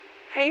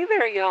Hey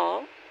there,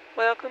 y'all.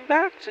 Welcome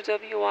back to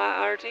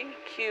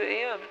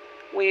WYRD-QM,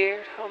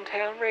 weird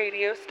hometown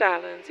radio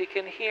stylings you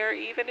can hear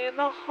even in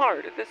the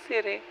heart of the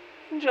city.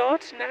 Enjoy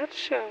tonight's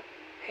show.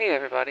 Hey,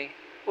 everybody.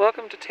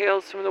 Welcome to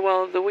Tales from the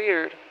Well of the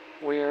Weird.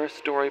 We're a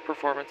story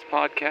performance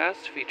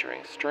podcast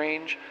featuring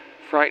strange,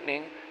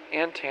 frightening,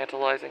 and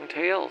tantalizing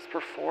tales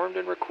performed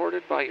and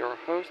recorded by your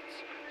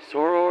hosts,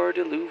 Soror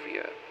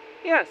Deluvia.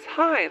 Yes,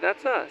 hi,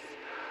 that's us.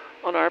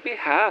 On our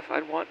behalf,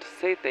 I'd want to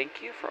say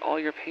thank you for all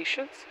your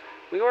patience.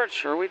 We weren't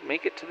sure we'd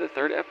make it to the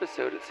third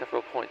episode at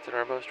several points in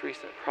our most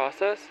recent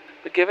process,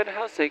 but given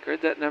how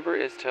sacred that number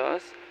is to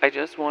us, I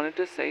just wanted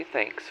to say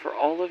thanks for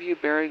all of you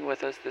bearing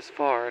with us this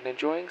far and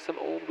enjoying some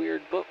old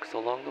weird books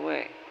along the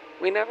way.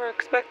 We never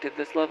expected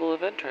this level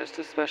of interest,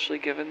 especially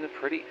given the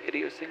pretty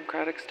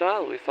idiosyncratic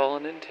style we've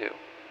fallen into.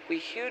 We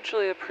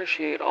hugely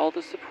appreciate all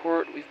the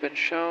support we've been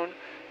shown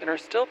and are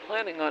still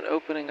planning on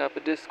opening up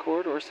a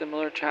Discord or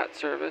similar chat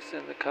service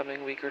in the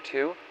coming week or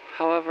two.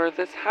 However,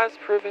 this has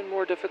proven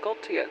more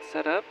difficult to get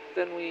set up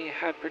than we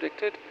had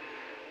predicted,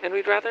 and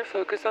we'd rather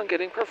focus on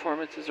getting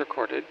performances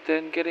recorded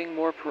than getting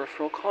more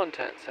peripheral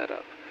content set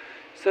up.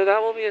 So that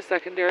will be a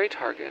secondary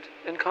target,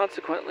 and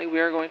consequently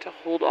we are going to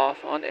hold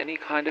off on any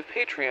kind of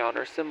Patreon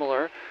or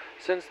similar,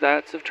 since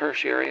that's of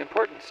tertiary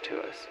importance to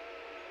us.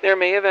 There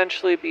may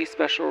eventually be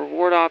special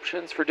reward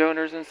options for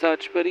donors and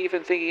such, but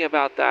even thinking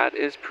about that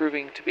is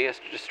proving to be a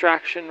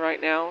distraction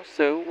right now,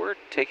 so we're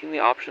taking the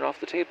option off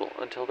the table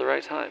until the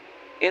right time.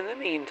 In the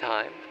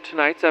meantime,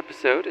 tonight's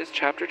episode is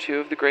Chapter 2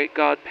 of The Great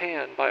God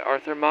Pan by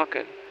Arthur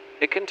Machen.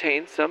 It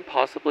contains some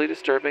possibly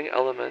disturbing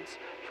elements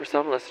for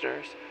some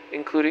listeners,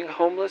 including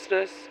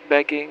homelessness,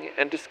 begging,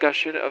 and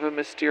discussion of a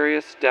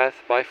mysterious death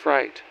by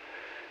fright.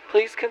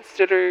 Please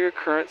consider your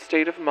current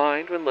state of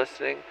mind when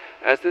listening,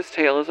 as this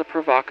tale is a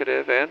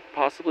provocative and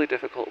possibly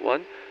difficult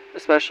one,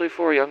 especially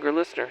for younger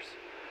listeners.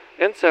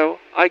 And so,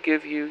 I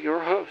give you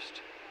your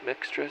host,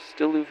 Mistress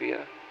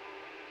Deluvia.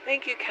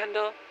 Thank you,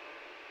 Kendall.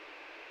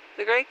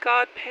 The Great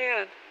God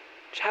Pan,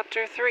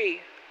 Chapter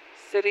 3,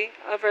 City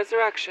of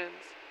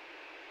Resurrections.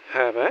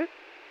 Herbert?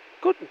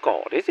 Good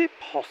God, is it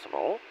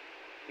possible?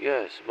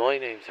 Yes, my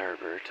name's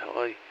Herbert.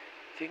 I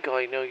think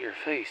I know your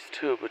face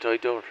too, but I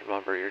don't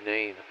remember your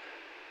name.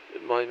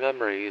 My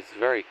memory is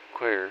very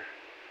queer.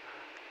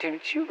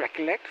 Don't you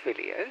recollect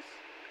Villiers?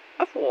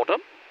 Of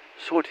Wadham?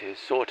 So it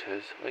is.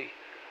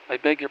 I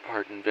beg your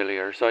pardon,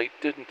 Villiers. I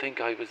didn't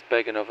think I was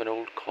begging of an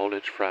old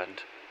college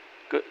friend.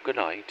 Good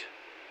night.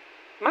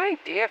 My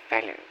dear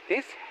fellow,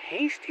 this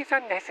haste is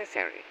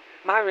unnecessary.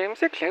 My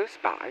rooms are close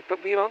by,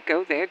 but we won't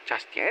go there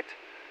just yet.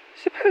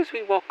 Suppose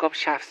we walk up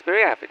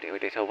Shaftesbury Avenue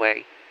a little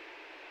way.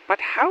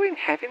 But how in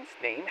heaven's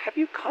name have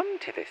you come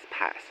to this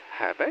pass,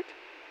 Herbert?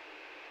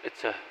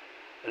 It's a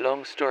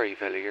long story,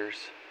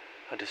 Villiers,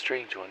 and a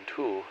strange one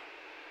too.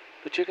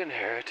 But you can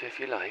hear it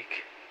if you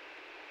like.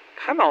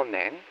 Come on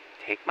then,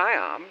 take my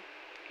arm.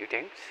 You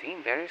don't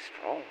seem very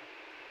strong.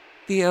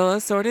 The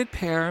ill-assorted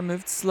pair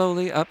moved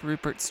slowly up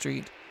Rupert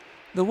Street,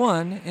 the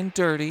one in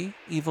dirty,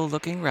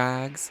 evil-looking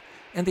rags,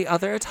 and the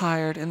other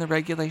attired in the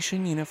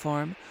regulation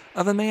uniform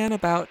of a man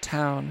about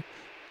town,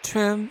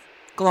 trim,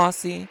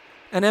 glossy,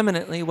 and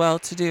eminently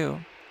well-to-do.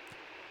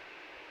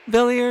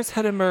 Villiers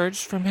had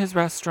emerged from his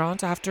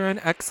restaurant after an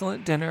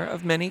excellent dinner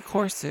of many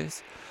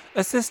courses,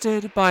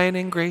 assisted by an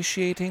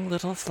ingratiating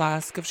little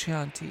flask of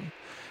Chianti,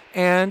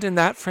 and in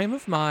that frame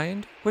of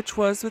mind, which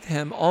was with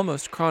him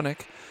almost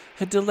chronic,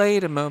 had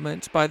delayed a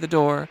moment by the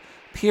door,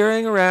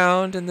 peering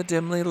around in the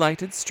dimly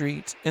lighted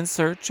street in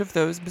search of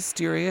those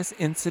mysterious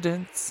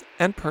incidents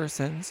and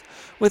persons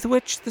with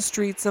which the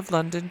streets of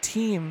London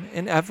teem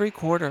in every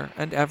quarter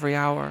and every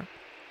hour.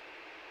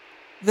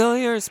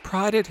 Villiers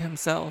prided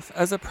himself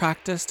as a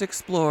practised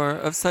explorer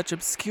of such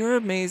obscure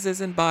mazes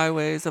and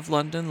byways of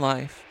London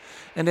life,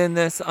 and in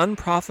this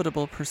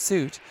unprofitable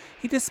pursuit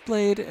he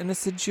displayed an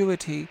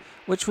assiduity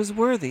which was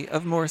worthy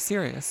of more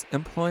serious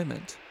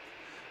employment.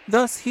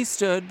 Thus he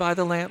stood by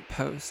the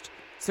lamp-post,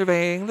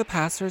 surveying the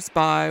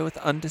passers-by with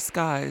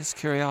undisguised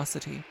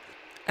curiosity,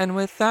 and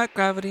with that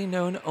gravity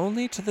known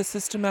only to the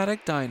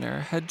systematic diner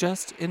had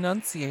just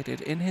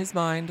enunciated in his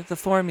mind the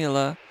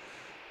formula,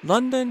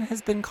 "London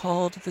has been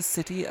called the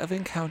City of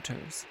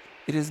Encounters.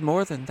 It is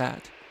more than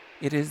that.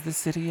 It is the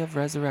City of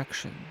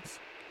Resurrections,"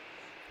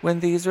 when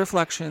these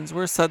reflections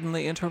were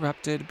suddenly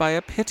interrupted by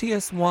a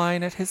piteous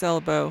whine at his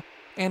elbow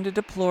and a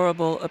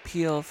deplorable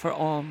appeal for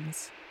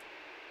alms.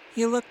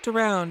 He looked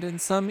around in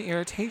some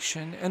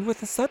irritation, and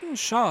with a sudden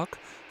shock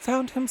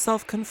found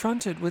himself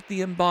confronted with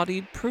the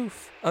embodied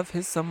proof of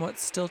his somewhat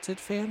stilted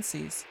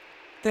fancies.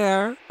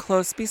 There,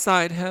 close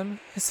beside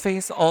him, his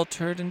face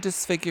altered and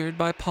disfigured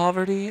by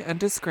poverty and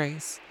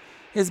disgrace,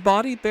 his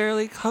body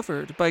barely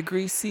covered by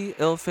greasy,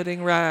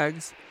 ill-fitting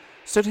rags,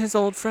 stood his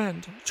old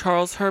friend,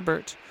 Charles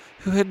Herbert,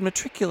 who had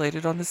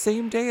matriculated on the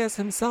same day as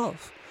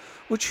himself,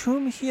 with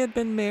whom he had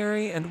been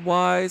merry and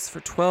wise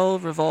for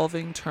 12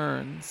 revolving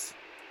turns.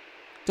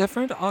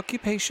 Different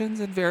occupations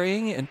and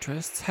varying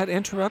interests had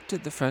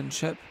interrupted the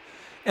friendship,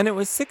 and it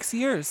was 6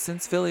 years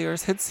since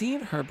Villiers had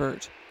seen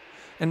Herbert,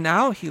 And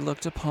now he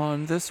looked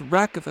upon this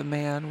wreck of a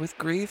man with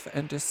grief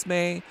and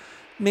dismay,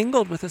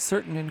 mingled with a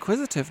certain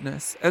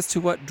inquisitiveness as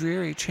to what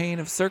dreary chain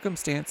of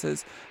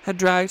circumstances had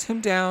dragged him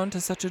down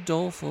to such a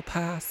doleful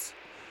pass.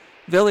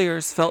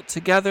 Villiers felt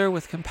together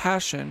with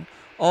compassion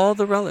all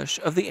the relish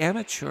of the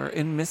amateur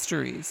in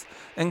mysteries,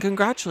 and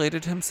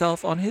congratulated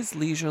himself on his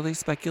leisurely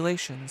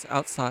speculations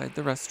outside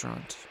the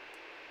restaurant.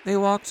 They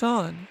walked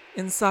on,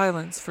 in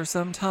silence for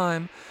some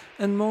time,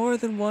 and more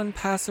than one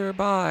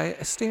passer-by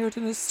stared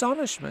in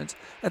astonishment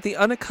at the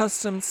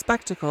unaccustomed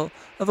spectacle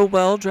of a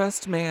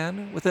well-dressed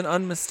man with an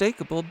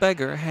unmistakable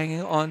beggar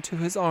hanging on to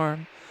his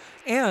arm,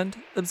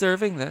 and,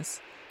 observing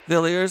this,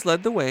 Villiers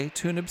led the way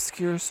to an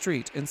obscure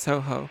street in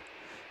Soho.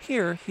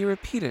 Here he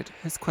repeated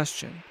his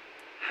question.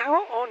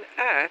 How on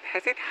earth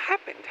has it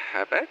happened,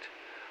 Herbert?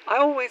 I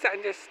always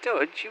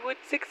understood you would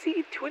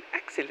succeed to an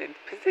excellent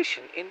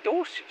position in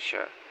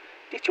Dorsetshire.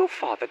 Did your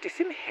father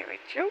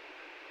disinherit you?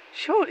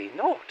 Surely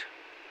not.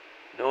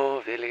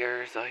 No,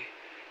 Villiers, I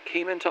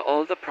came into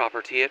all the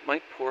property at my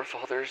poor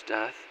father's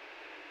death.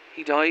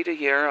 He died a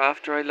year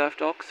after I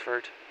left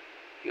Oxford.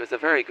 He was a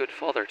very good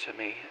father to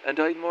me, and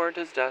I mourned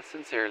his death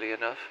sincerely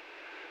enough.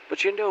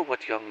 But you know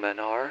what young men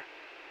are.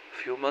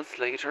 A few months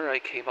later I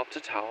came up to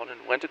town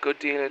and went a good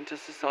deal into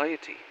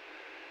society.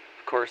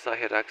 Of course I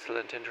had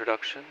excellent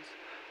introductions,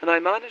 and I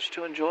managed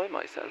to enjoy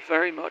myself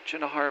very much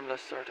in a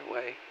harmless sort of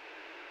way.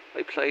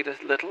 I played a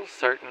little,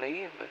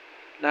 certainly, but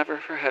never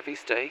for heavy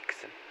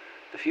stakes, and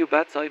the few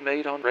bets I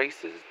made on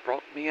races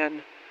brought me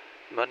in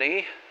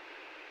money.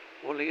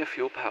 Only a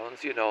few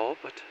pounds, you know,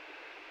 but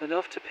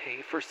enough to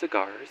pay for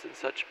cigars and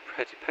such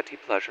petty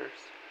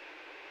pleasures.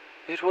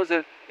 It was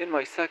in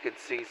my second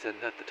season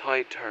that the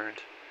tide turned.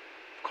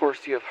 Of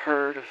course you have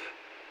heard of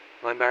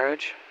my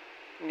marriage?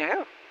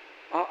 No,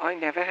 I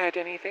never heard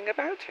anything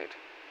about it.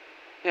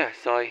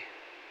 Yes, I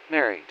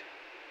married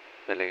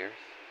Villiers.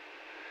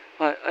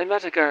 I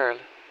met a girl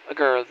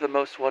the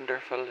most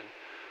wonderful and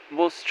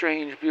most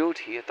strange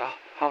beauty at the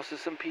house of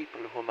some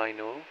people whom I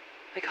know.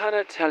 I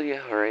cannot tell you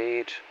her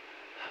age.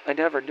 I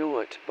never knew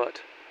it,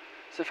 but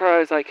so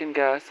far as I can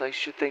guess, I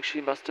should think she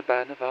must have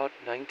been about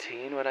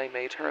 19 when I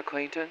made her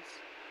acquaintance.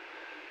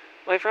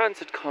 My friends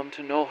had come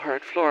to know her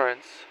at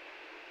Florence.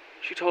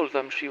 She told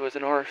them she was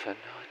an orphan,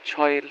 a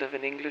child of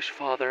an English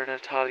father and an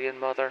Italian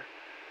mother.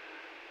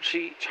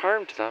 She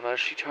charmed them as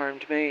she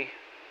charmed me.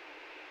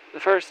 The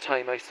first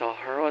time I saw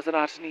her was at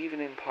an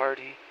evening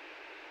party.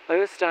 I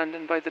was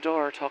standing by the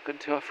door talking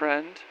to a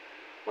friend,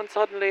 when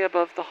suddenly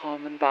above the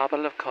hum and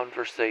babble of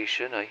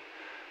conversation I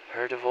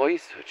heard a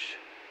voice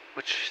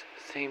which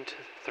seemed to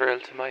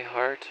thrill to my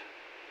heart.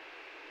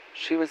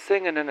 She was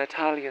singing an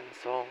Italian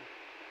song.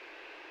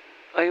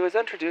 I was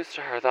introduced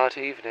to her that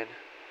evening,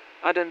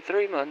 and in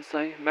 3 months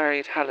I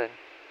married Helen.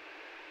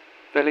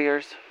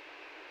 Villiers,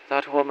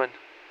 that woman,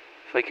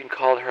 if I can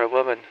call her a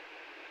woman,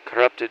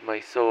 corrupted my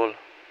soul.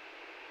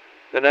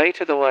 The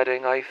night of the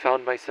wedding I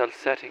found myself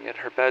sitting in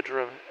her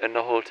bedroom in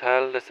the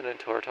hotel listening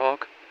to her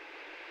talk.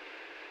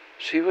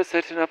 She was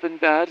sitting up in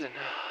bed, and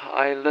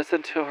I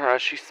listened to her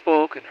as she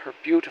spoke, and her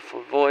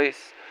beautiful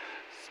voice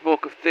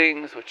spoke of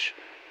things which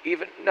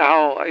even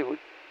now I would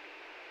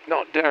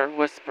not dare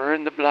whisper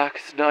in the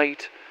blackest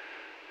night,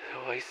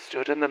 though I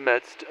stood in the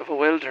midst of a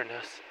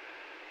wilderness.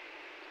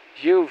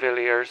 You,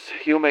 Villiers,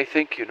 you may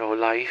think you know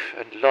life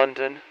and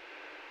London,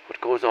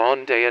 what goes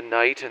on day and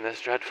night in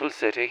this dreadful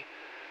city.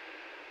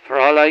 For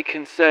all I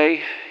can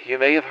say, you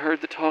may have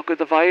heard the talk of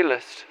the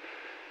vilest,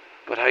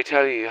 but I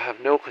tell you, you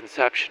have no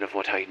conception of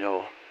what I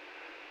know.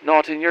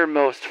 Not in your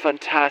most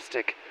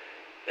fantastic,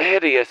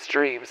 hideous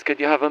dreams can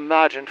you have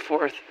imagined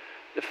forth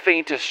the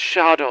faintest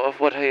shadow of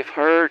what I have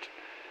heard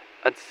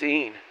and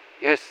seen.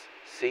 Yes,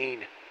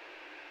 seen.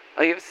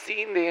 I have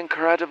seen the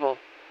incredible,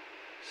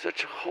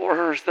 such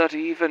horrors that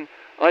even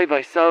I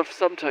myself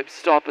sometimes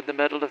stop in the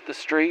middle of the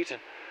street and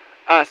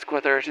ask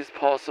whether it is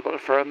possible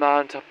for a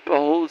man to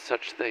behold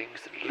such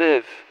things and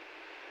live.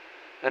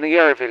 In a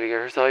year,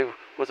 Villiers, I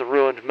was a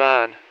ruined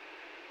man,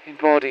 in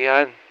body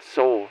and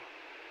soul.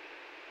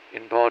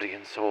 In body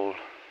and soul.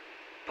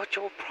 But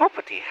your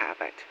property,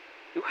 Herbert.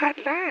 You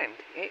had land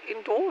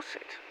in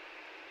Dorset.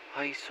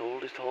 I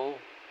sold it all.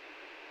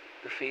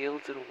 The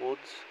fields and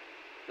woods,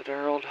 the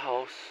dear old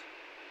house,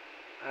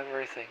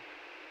 everything.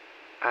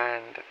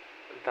 And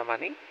the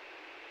money?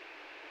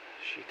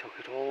 She took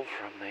it all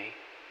from me.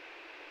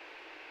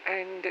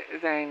 And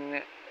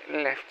then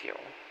left you?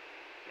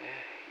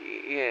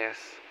 Yes.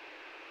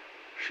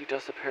 She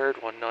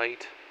disappeared one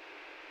night.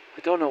 I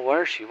don't know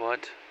where she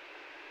went,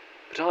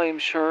 but I am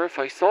sure if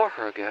I saw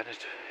her again,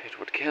 it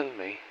would kill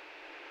me.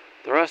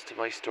 The rest of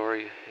my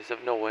story is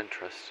of no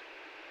interest.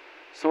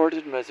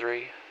 Sordid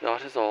misery,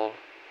 that is all.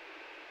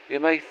 You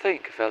may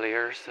think,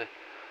 Villiers, that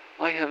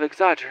I have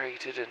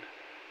exaggerated and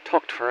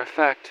talked for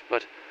effect,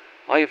 but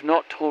I have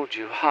not told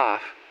you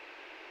half.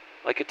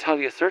 I could tell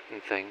you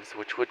certain things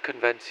which would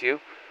convince you,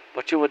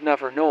 but you would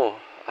never know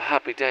a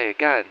happy day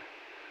again.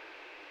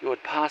 You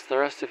would pass the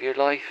rest of your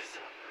lives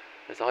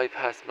as I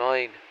passed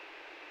mine,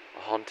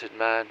 a haunted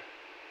man,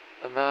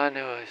 a man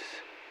who has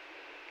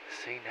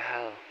seen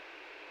hell.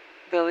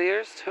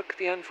 Villiers took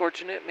the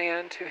unfortunate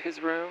man to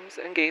his rooms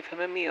and gave him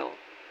a meal.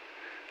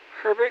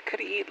 Herbert could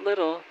eat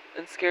little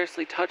and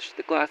scarcely touched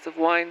the glass of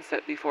wine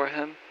set before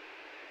him.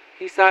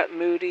 He sat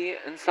moody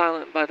and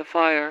silent by the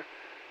fire,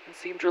 and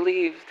seemed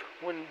relieved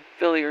when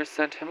Villiers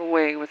sent him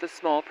away with a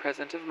small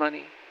present of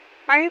money.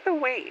 "By the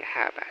way,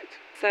 Herbert,"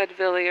 said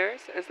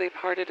Villiers as they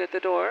parted at the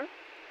door,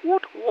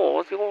 "what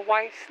was your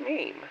wife's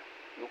name?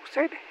 You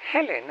said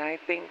Helen, I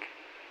think.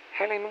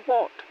 Helen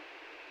what?"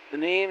 The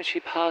name she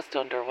passed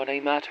under when I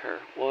met her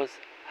was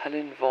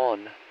Helen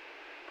Vaughan,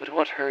 but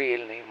what her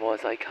real name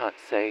was I can't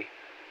say.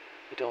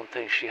 I don't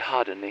think she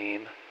had a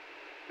name.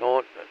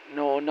 No,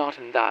 not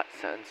in that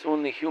sense.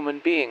 Only human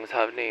beings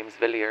have names,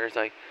 Villiers.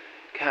 I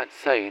can't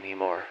say any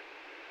more.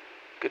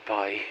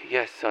 Goodbye.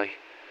 Yes, I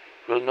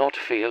will not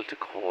fail to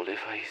call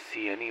if I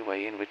see any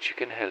way in which you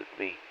can help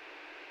me.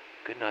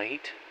 Good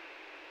night."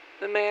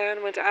 The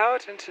man went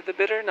out into the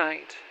bitter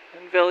night,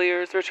 and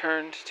Villiers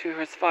returned to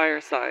his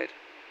fireside.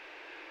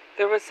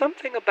 There was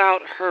something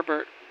about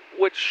Herbert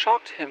which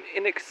shocked him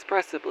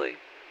inexpressibly.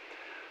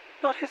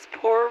 Not his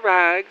poor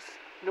rags,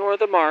 nor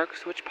the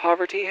marks which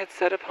poverty had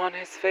set upon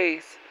his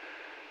face,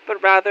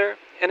 but rather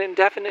an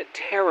indefinite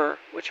terror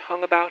which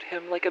hung about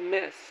him like a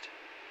mist.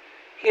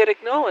 He had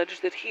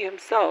acknowledged that he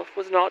himself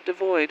was not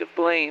devoid of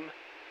blame.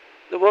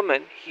 The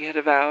woman, he had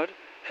avowed,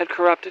 had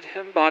corrupted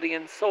him body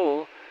and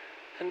soul,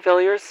 and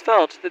Villiers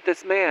felt that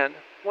this man,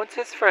 once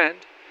his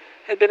friend,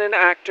 had been an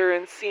actor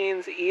in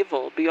scenes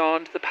evil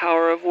beyond the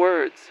power of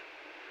words.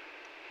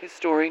 His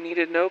story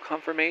needed no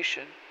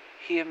confirmation.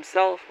 He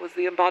himself was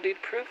the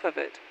embodied proof of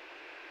it.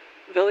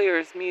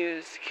 Villiers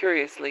mused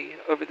curiously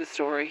over the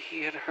story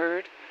he had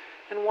heard,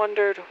 and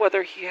wondered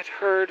whether he had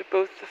heard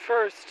both the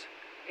first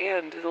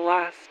and the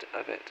last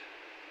of it.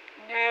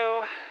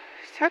 "No,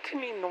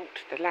 certainly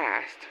not the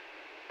last.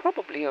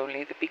 Probably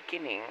only the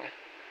beginning.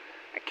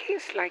 A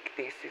case like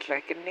this is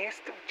like a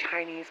nest of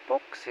Chinese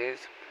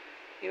boxes.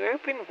 You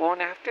open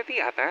one after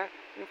the other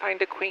and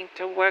find a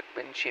quainter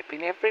workmanship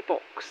in every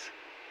box.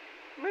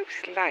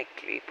 Most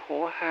likely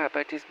poor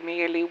Herbert is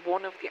merely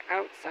one of the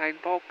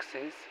outside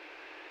boxes.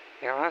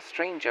 There are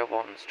stranger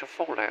ones to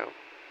follow."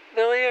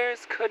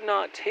 Villiers could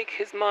not take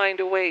his mind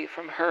away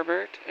from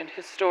Herbert and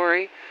his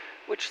story,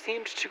 which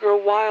seemed to grow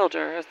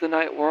wilder as the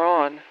night wore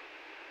on.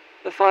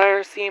 The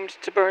fire seemed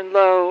to burn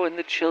low, and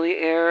the chilly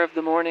air of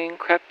the morning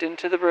crept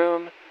into the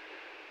room.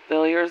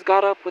 Villiers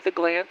got up with a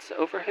glance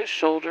over his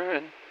shoulder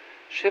and,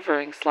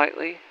 shivering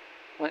slightly,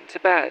 went to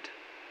bed.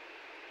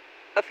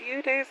 A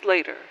few days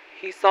later,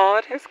 he saw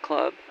at his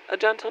club a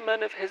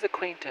gentleman of his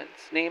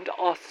acquaintance named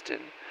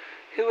Austin,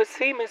 who was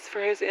famous for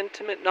his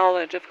intimate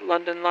knowledge of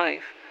London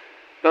life,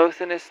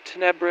 both in its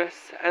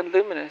tenebrous and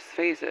luminous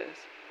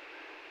phases.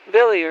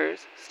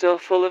 Villiers, still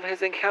full of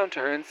his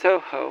encounter in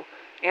Soho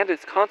and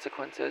its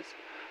consequences,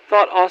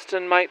 thought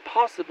Austin might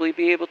possibly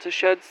be able to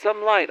shed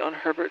some light on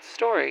Herbert's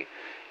story,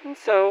 and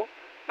so,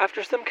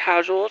 after some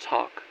casual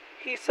talk,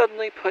 he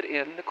suddenly put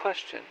in the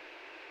question.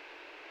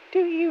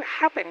 "Do you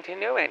happen to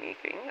know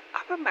anything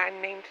of a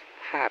man named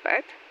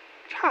Herbert?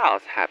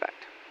 Charles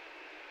Herbert?"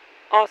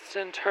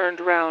 Austin turned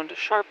round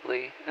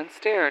sharply and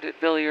stared at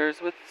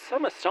Villiers with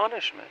some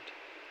astonishment.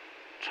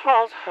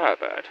 "Charles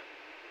Herbert?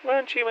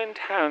 Weren't you in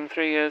town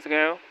 3 years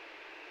ago?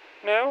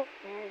 No?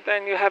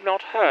 Then you have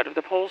not heard of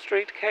the Pole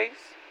Street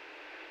case?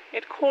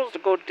 It caused a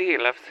good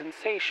deal of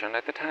sensation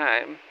at the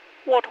time.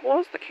 What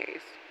was the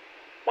case?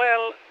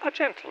 Well, a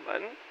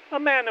gentleman, a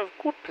man of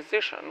good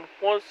position,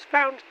 was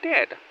found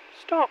dead,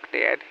 stark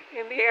dead,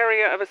 in the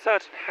area of a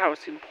certain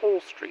house in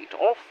Pole Street,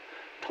 off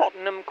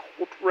Tottenham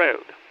Court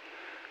Road.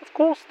 Of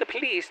course, the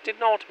police did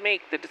not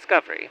make the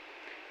discovery.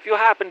 If you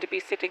happen to be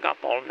sitting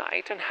up all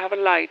night and have a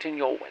light in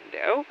your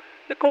window,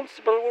 the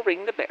constable will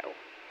ring the bell.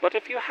 But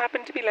if you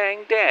happen to be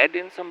laying dead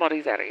in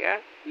somebody's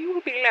area, you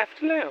will be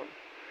left alone.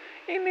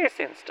 In this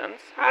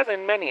instance, as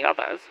in many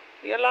others,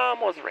 the alarm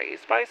was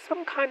raised by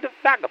some kind of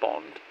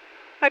vagabond.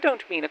 I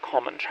don't mean a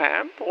common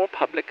tramp or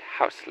public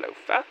house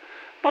loafer,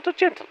 but a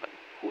gentleman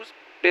whose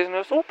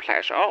business or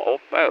pleasure,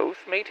 or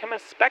both, made him a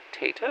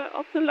spectator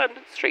of the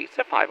London streets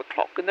at 5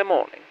 o'clock in the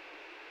morning.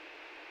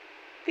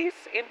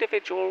 This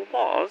individual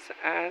was,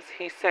 as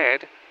he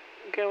said,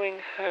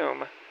 going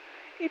home.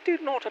 It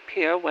did not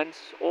appear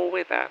whence or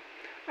whither,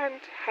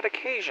 and had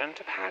occasion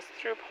to pass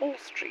through Pole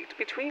Street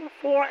between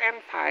 4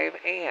 and 5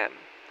 a.m.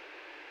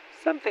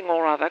 Something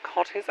or other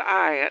caught his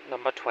eye at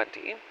number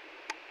 20.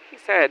 He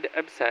said,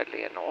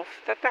 absurdly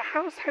enough, that the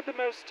house had the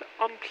most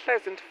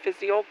unpleasant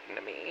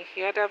physiognomy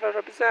he had ever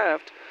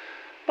observed,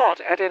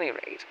 but, at any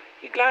rate,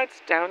 he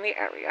glanced down the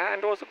area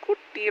and was a good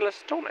deal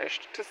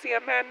astonished to see a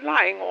man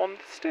lying on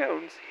the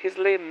stones, his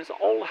limbs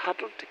all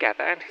huddled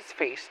together and his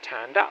face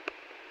turned up.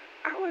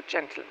 Our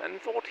gentleman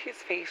thought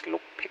his face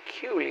looked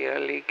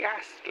peculiarly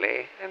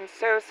ghastly, and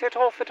so set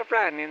off at a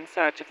run in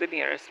search of the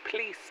nearest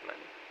policeman.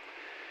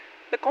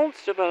 The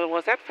constable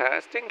was at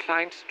first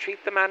inclined to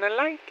treat the matter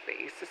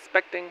lightly,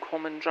 suspecting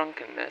common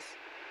drunkenness.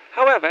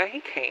 However,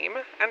 he came,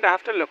 and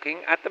after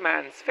looking at the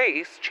man's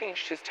face,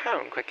 changed his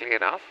tone quickly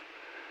enough.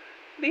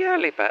 The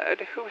early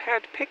bird who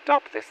had picked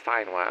up this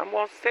fine worm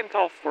was sent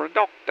off for a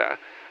doctor,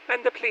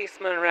 and the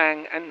policeman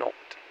rang and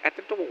knocked at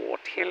the door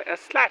till a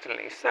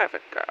slatternly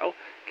servant girl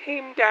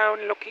came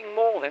down looking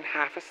more than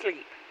half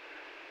asleep.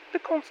 The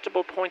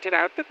constable pointed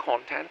out the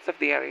contents of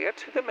the area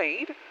to the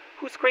maid,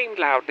 who screamed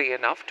loudly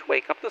enough to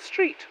wake up the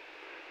street.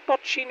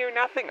 But she knew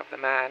nothing of the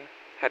man,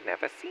 had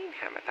never seen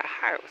him at the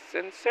house,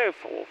 and so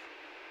forth.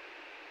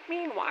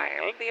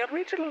 Meanwhile, the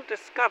original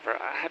discoverer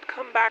had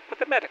come back with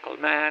the medical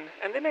man,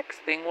 and the next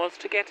thing was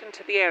to get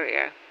into the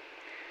area.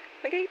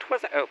 The gate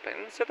was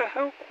open, so the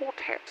whole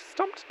quartet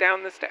stumped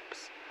down the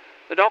steps.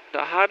 The doctor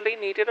hardly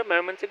needed a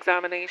moment's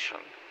examination.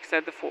 He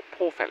said the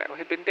poor fellow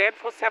had been dead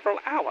for several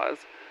hours,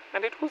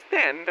 and it was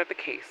then that the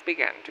case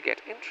began to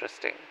get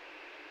interesting.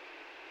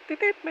 The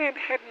dead man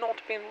had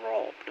not been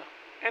robbed,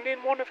 and in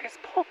one of his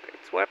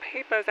pockets were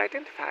papers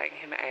identifying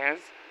him as,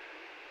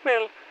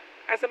 well,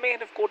 as a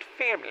man of good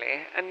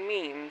family and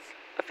means,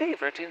 a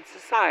favourite in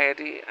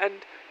society,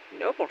 and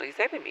nobody's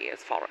enemy as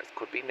far as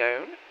could be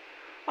known.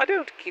 I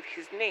don't give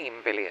his name,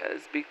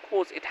 Villiers,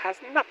 because it has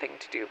nothing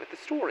to do with the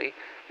story,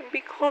 and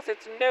because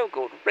it's no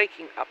good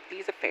raking up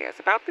these affairs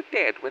about the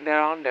dead when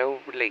there are no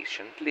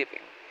relations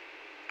living.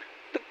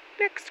 The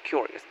next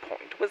curious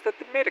point was that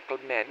the medical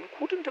men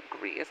couldn't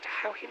agree as to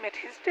how he met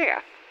his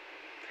death.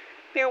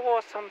 There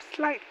were some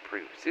slight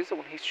bruises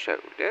on his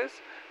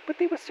shoulders, but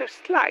they were so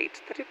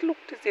slight that it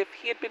looked as if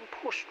he had been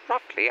pushed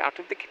roughly out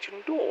of the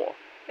kitchen door,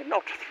 and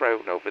not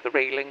thrown over the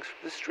railings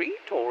from the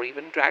street, or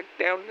even dragged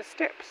down the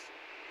steps.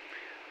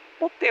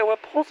 But there were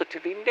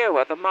positively no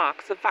other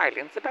marks of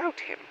violence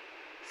about him,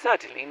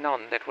 certainly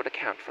none that would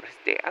account for his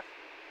death.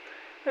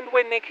 And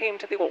when they came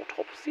to the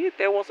autopsy,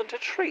 there wasn't a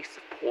trace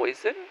of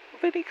poison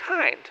of any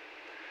kind.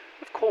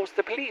 Of course,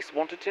 the police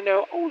wanted to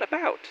know all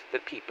about the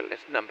people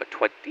at number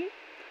 20,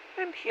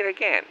 and here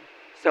again,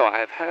 so I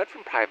have heard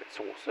from private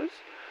sources,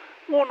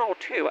 one or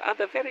two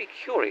other very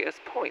curious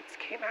points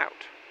came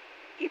out.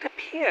 It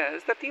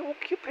appears that the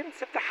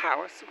occupants of the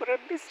house were a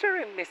Mr.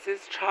 and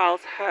Mrs.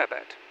 Charles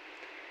Herbert.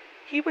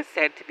 He was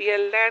said to be a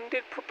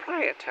landed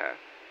proprietor,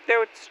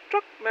 though it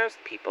struck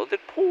most people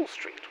that Paul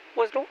Street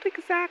was not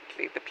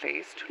exactly the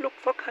place to look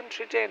for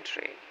country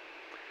gentry.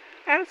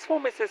 As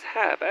for Mrs.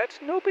 Herbert,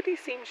 nobody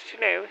seemed to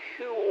know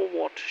who or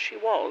what she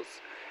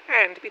was,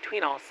 and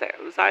between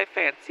ourselves, I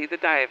fancy the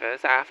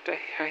divers after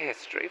her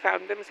history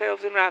found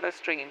themselves in rather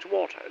strange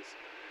waters.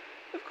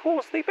 Of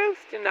course, they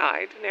both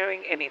denied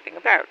knowing anything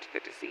about the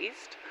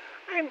deceased,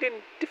 and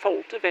in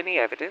default of any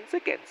evidence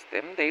against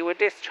them, they were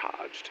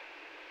discharged.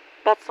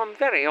 But some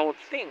very odd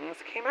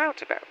things came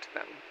out about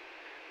them.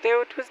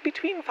 Though it was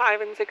between 5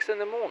 and 6 in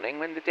the morning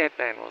when the dead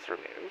man was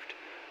removed,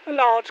 a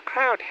large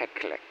crowd had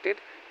collected,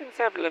 and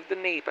several of the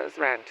neighbours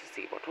ran to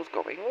see what was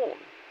going on.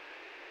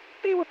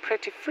 They were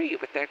pretty free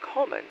with their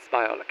comments,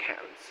 by all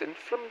accounts, and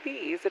from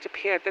these it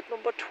appeared that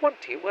number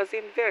 20 was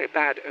in very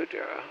bad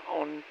odour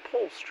on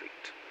Paul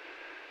Street.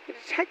 The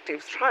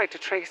detectives tried to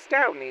trace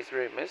down these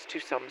rumours to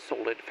some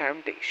solid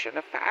foundation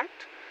of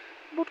fact,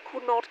 but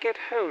could not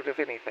get hold of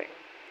anything.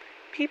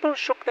 People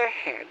shook their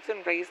heads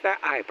and raised their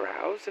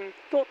eyebrows, and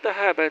thought the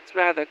Herberts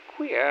rather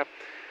queer,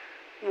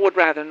 would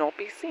rather not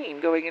be seen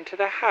going into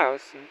the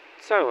house, and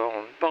so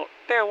on, but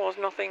there was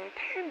nothing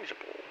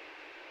tangible.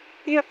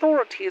 The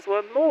authorities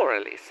were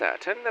morally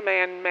certain the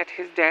man met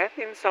his death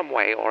in some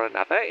way or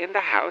another in the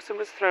house and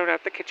was thrown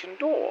out the kitchen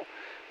door,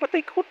 but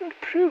they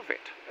couldn't prove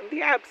it, and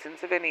the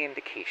absence of any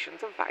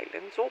indications of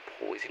violence or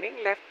poisoning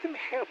left them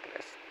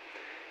helpless.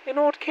 An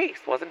odd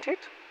case, wasn't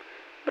it?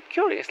 But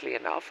curiously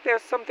enough,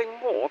 there's something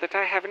more that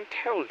I haven't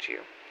told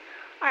you.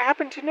 I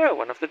happen to know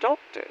one of the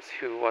doctors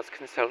who was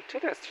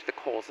consulted as to the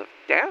cause of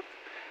death,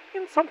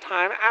 and some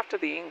time after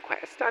the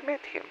inquest I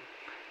met him,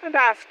 and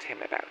asked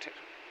him about it.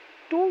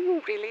 "Do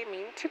you really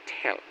mean to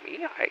tell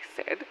me," I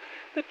said,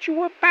 "that you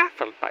were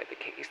baffled by the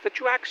case, that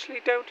you actually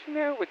don't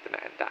know what the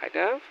man died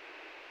of?"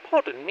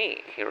 "Pardon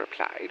me," he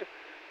replied,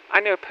 "I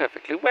know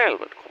perfectly well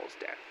what caused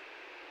death.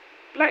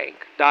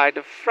 Blank died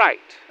of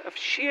fright, of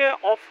sheer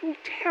awful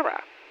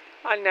terror.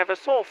 I never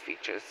saw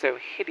features so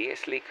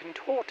hideously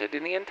contorted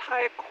in the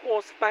entire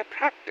course of my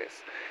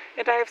practice,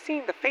 and I have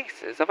seen the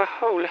faces of a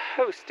whole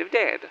host of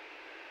dead."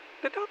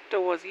 The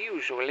doctor was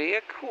usually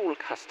a cool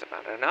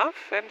customer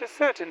enough, and a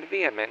certain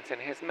vehemence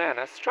in his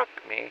manner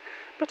struck me,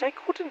 but I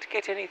couldn't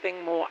get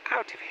anything more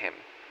out of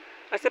him.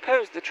 I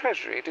suppose the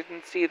Treasury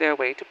didn't see their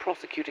way to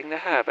prosecuting the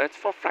Herberts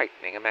for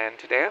frightening a man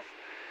to death.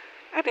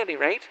 At any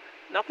rate,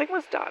 nothing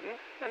was done,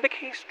 and the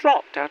case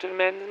dropped out of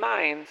men's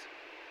minds.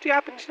 Do you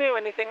happen to know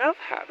anything of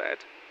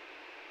Herbert?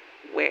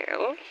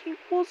 "Well, he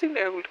was an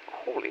old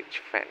college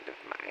friend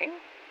of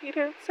mine." "You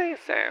don't say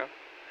so.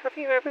 Have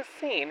you ever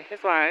seen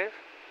his wife?"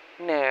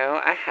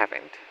 "No, I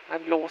haven't.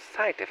 I've lost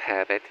sight of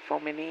Herbert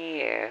for many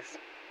years."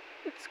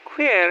 "It's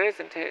queer,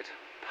 isn't it?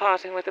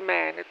 Parting with a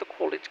man at the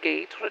college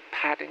gate or at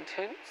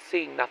Paddington,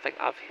 seeing nothing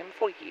of him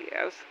for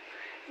years,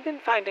 and then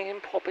finding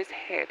him pop his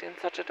head in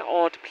such an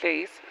odd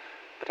place.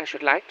 But I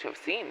should like to have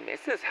seen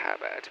Mrs.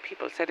 Herbert.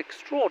 People said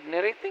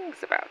extraordinary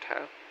things about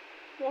her."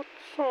 "What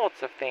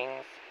sorts of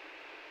things?"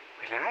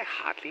 Well, I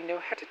hardly know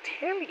how to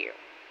tell you.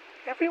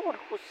 Everyone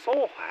who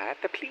saw her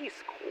at the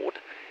police court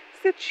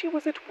said she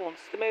was at once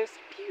the most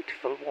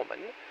beautiful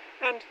woman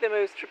and the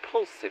most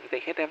repulsive they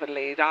had ever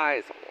laid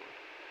eyes on.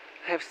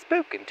 I have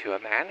spoken to a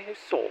man who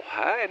saw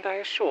her, and I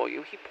assure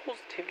you he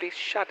positively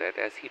shuddered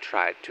as he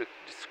tried to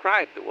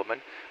describe the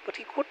woman, but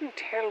he couldn't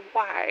tell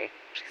why.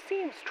 She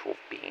seems to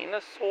have been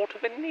a sort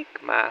of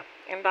enigma,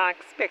 and I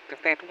expect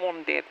if that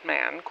one dead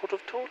man could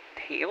have told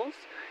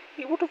tales,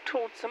 he would have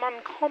told some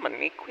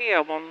uncommonly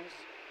queer ones.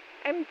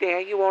 And there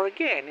you are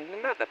again in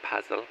another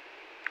puzzle.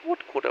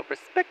 What could a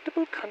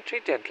respectable country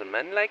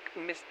gentleman like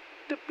Mr.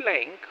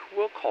 Blank,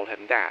 we'll call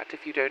him that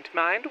if you don't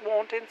mind,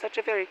 want in such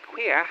a very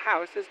queer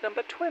house as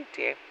number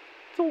 20?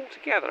 It's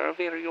altogether a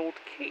very odd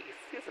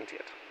case, isn't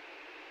it?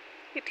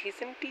 It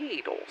is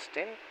indeed,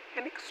 Austin,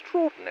 an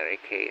extraordinary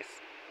case.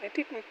 I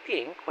didn't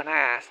think when I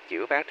asked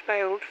you about my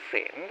old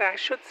friend I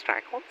should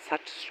strike on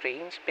such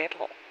strange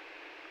metal.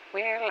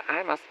 Well,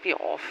 I must be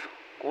off.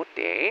 Good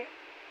day.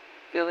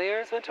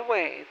 Villiers went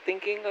away,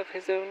 thinking of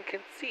his own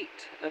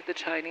conceit of the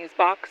Chinese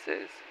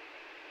boxes.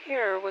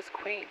 Here was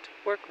quaint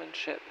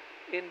workmanship,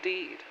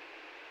 indeed.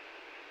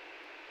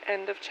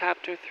 End of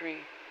chapter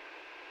 3.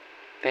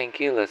 Thank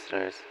you,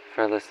 listeners,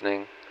 for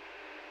listening.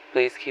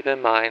 Please keep in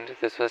mind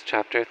this was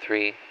chapter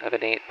 3 of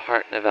an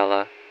 8-part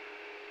novella.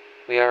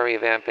 We are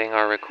revamping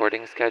our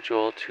recording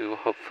schedule to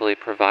hopefully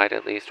provide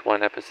at least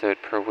one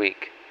episode per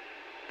week.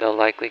 They'll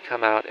likely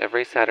come out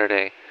every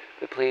Saturday,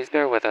 but please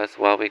bear with us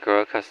while we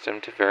grow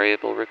accustomed to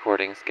variable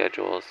recording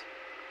schedules.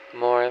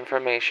 More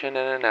information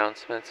and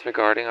announcements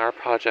regarding our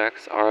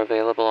projects are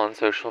available on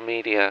social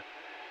media.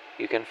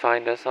 You can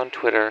find us on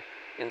Twitter,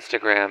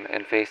 Instagram,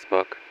 and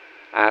Facebook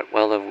at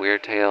Well of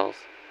Weird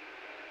Tales.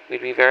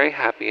 We'd be very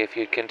happy if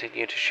you'd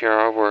continue to share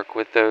our work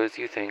with those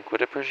you think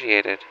would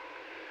appreciate it.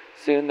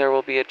 Soon there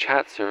will be a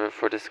chat server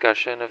for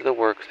discussion of the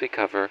works we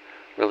cover,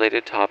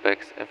 related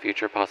topics, and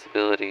future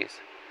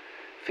possibilities.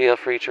 Feel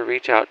free to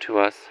reach out to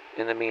us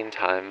in the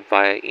meantime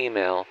via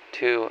email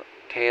to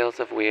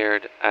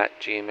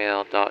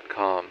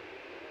talesofweird@gmail.com.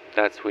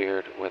 That's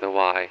weird with a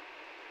Y.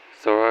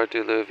 Sora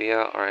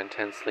Duluvia are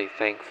intensely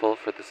thankful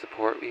for the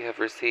support we have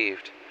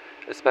received,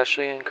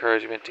 especially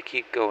encouragement to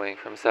keep going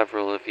from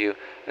several of you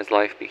as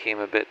life became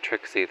a bit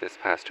tricksy this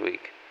past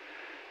week.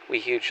 We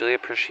hugely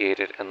appreciate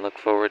it and look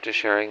forward to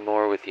sharing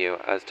more with you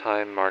as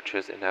time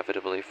marches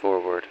inevitably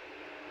forward.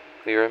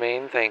 We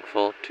remain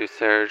thankful to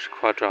Serge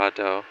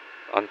Quadrado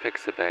on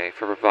Pixabay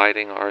for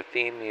providing our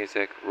theme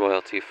music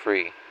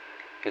royalty-free.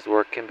 His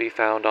work can be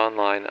found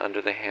online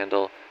under the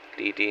handle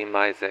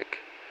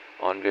DDMizik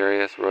on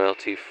various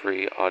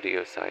royalty-free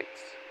audio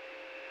sites.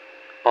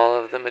 All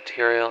of the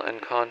material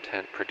and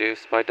content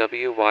produced by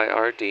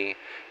WYRD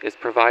is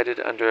provided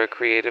under a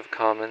Creative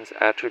Commons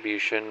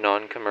Attribution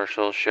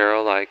Non-Commercial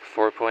Share-alike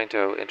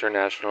 4.0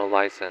 International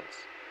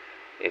License.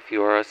 If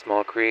you are a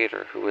small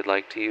creator who would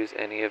like to use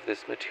any of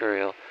this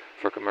material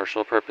for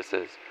commercial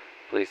purposes,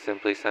 please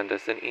simply send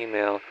us an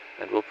email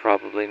and we'll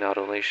probably not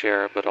only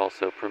share but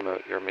also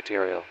promote your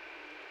material.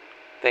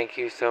 Thank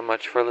you so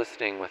much for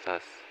listening with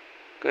us.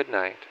 Good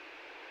night.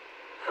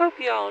 Hope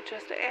y'all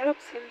just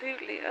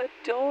absolutely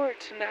adore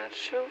tonight's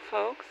show,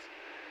 folks.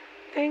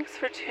 Thanks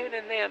for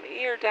tuning them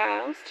ear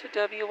dials to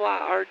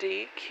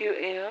WYRD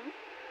QM.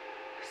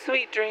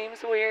 Sweet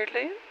dreams,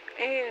 weirdly,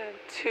 and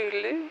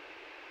toodaloo.